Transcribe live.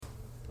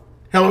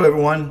Hello,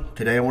 everyone.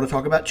 Today I want to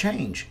talk about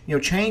change.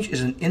 Change is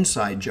an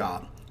inside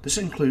job. This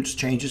includes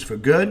changes for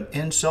good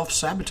and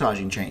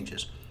self-sabotaging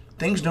changes.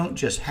 Things don't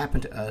just happen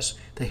to us,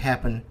 they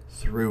happen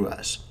through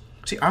us.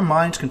 See, our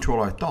minds control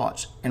our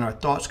thoughts, and our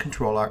thoughts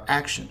control our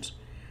actions.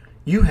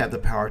 You have the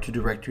power to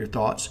direct your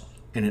thoughts,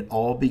 and it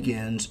all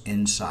begins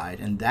inside,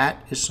 and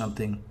that is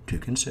something to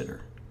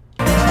consider.